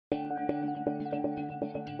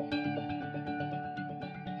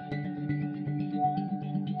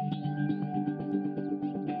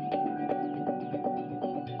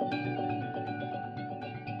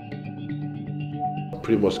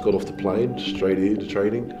Pretty much got off the plane straight into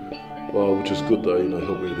training, which is good though.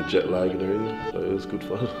 Helped me with the jet lag and everything. So it was good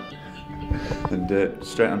fun. And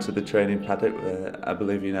straight onto the training paddock. I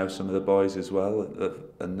believe you know some of the boys as well,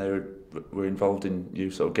 and they were involved in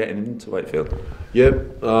you sort of getting into Wakefield. Yeah,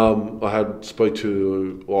 I had spoke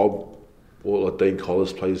to like Dean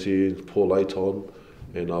Collis plays here, Paul Layton,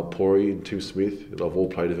 and Pori and Tim Smith, and I've all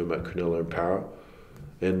played with him at Cronulla and Para.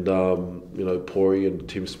 And Pori and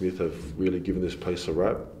Tim Smith have really given this place a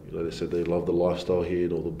rap. They said they love the lifestyle here,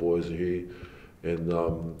 and all the boys are here, and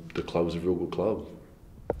the club's a real good club.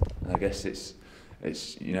 I guess it's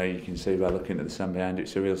you can see by looking at the stand behind you,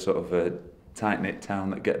 it's a real sort of a tight-knit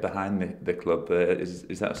town that get behind the club.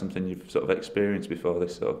 Is that something you've sort of experienced before,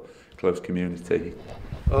 this sort of close community?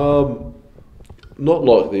 Not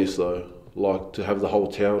like this though. Like to have the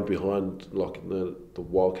whole town behind, like the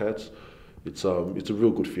Wildcats. It's a real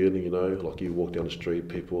good feeling, like you walk down the street,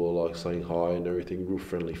 people are like saying hi and everything, real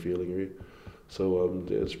friendly feeling here. So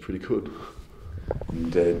yeah, it's pretty good.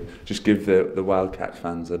 And just give the Wildcat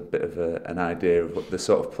fans a bit of an idea of what the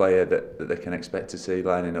sort of player that they can expect to see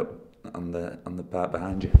lining up on the part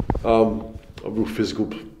behind you. A real physical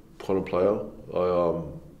kind of player.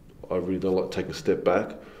 I really don't like taking a step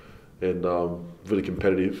back, and really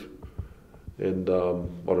competitive. And I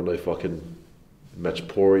don't know if I can match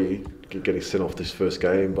Pori getting sent off this first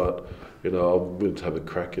game, but I'm willing to have a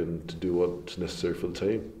crack and to do what's necessary for the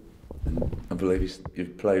team. I believe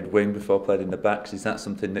you've played wing before, played in the backs. Is that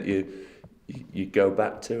something that you go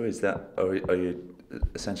back to? Is that, or are you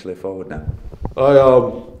essentially a forward now?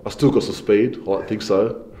 I still got some speed. I think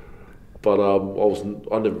so, but I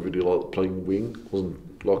never really liked playing wing.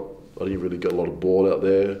 I didn't really get a lot of ball out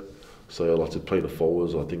there, so I like to play the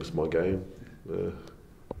forwards. I think it's my game. Yeah.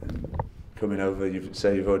 Coming over,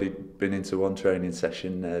 you've already been into one training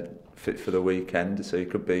session, fit for the weekend, so you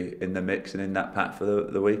could be in the mix and in that pack for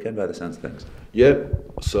the weekend by the sounds of things. Yeah,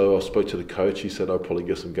 so I spoke to the coach. He said I'll probably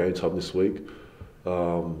get some game time this week,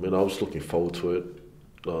 and I was looking forward to it.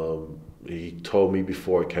 He told me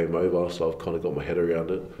before I came over, so I've kind of got my head around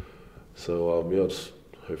it. So yeah, just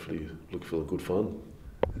hopefully look for good fun.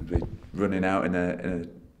 You'll be running out in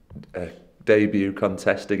a debut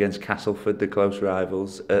contest against Castleford, the close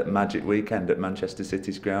rivals, at Magic Weekend at Manchester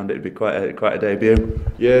City's ground. It'd be quite a debut.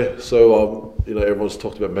 Yeah, so everyone's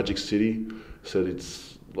talked about Magic City, said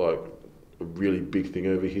it's like a really big thing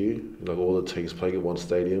over here. All the teams playing at one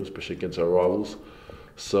stadium, especially against our rivals.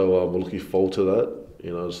 So we're looking forward to that.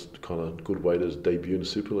 It's kind of a good way to debut in the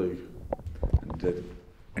Super League. And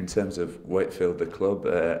in terms of Wakefield, the club,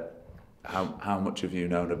 how much have you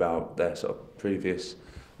known about their sort of previous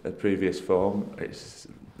form? It's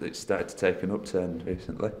started to take an upturn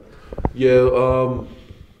recently. Yeah,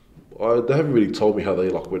 they haven't really told me how they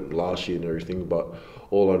went last year and everything, but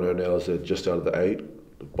all I know now is they're just out of the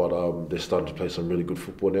 8. But they're starting to play some really good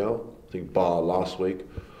football now. I think bar last week,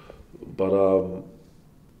 but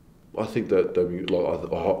I think that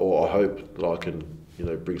I hope that I can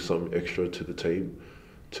bring some extra to the team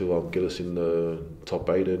to get us in the top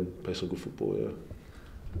 8 and play some good football. Yeah.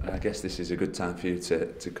 I guess this is a good time for you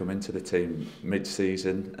to come into the team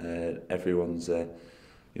mid-season. Everyone's had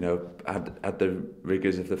the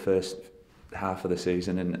rigours of the first half of the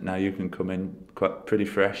season, and now you can come in pretty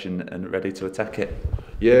fresh and ready to attack it.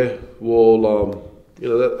 Yeah, well,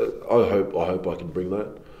 I hope I can bring that,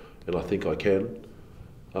 and I think I can.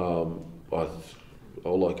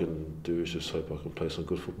 All I can do is just hope I can play some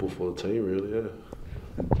good football for the team, really. Yeah.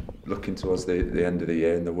 Looking towards the end of the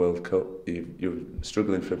year in the World Cup, you're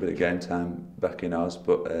struggling for a bit of game time back in Oz,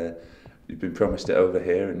 but you've been promised it over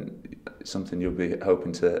here, and it's something you'll be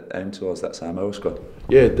hoping to aim towards, that Samoan squad.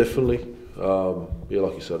 Yeah, definitely.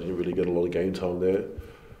 Like you said, I didn't really get a lot of game time there,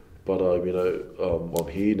 but I'm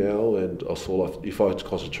here now, and I saw if I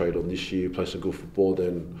concentrate on this year, play some good football,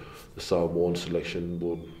 then the Samoan selection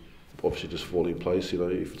will obviously just fall in place.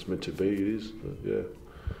 If it's meant to be, it is. Yeah.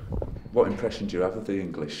 What impression do you have of the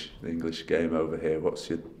English game over here? What's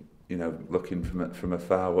your, looking from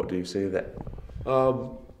afar, what do you see of it?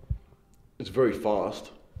 It's very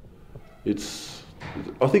fast. I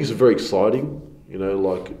think it's very exciting. A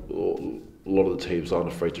lot of the teams aren't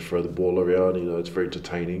afraid to throw the ball around. It's very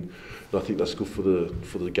entertaining, and I think that's good for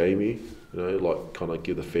the game here. Kind of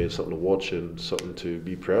give the fans something to watch and something to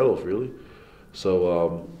be proud of, really.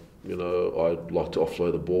 So I'd like to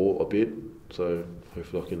offload the ball a bit. So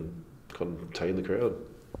hopefully I can contain the crowd.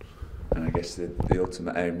 And I guess the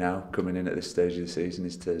ultimate aim now, coming in at this stage of the season,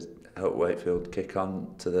 is to help Wakefield kick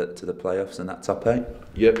on to the playoffs and that top 8.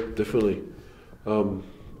 Yep, definitely.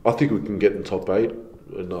 I think we can get in top 8,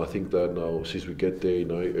 and I think that since we get there,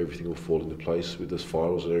 everything will fall into place with this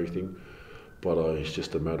finals and everything. But it's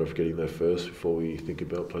just a matter of getting there first before we think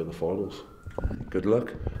about playing the finals. Good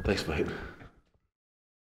luck. Thanks, mate.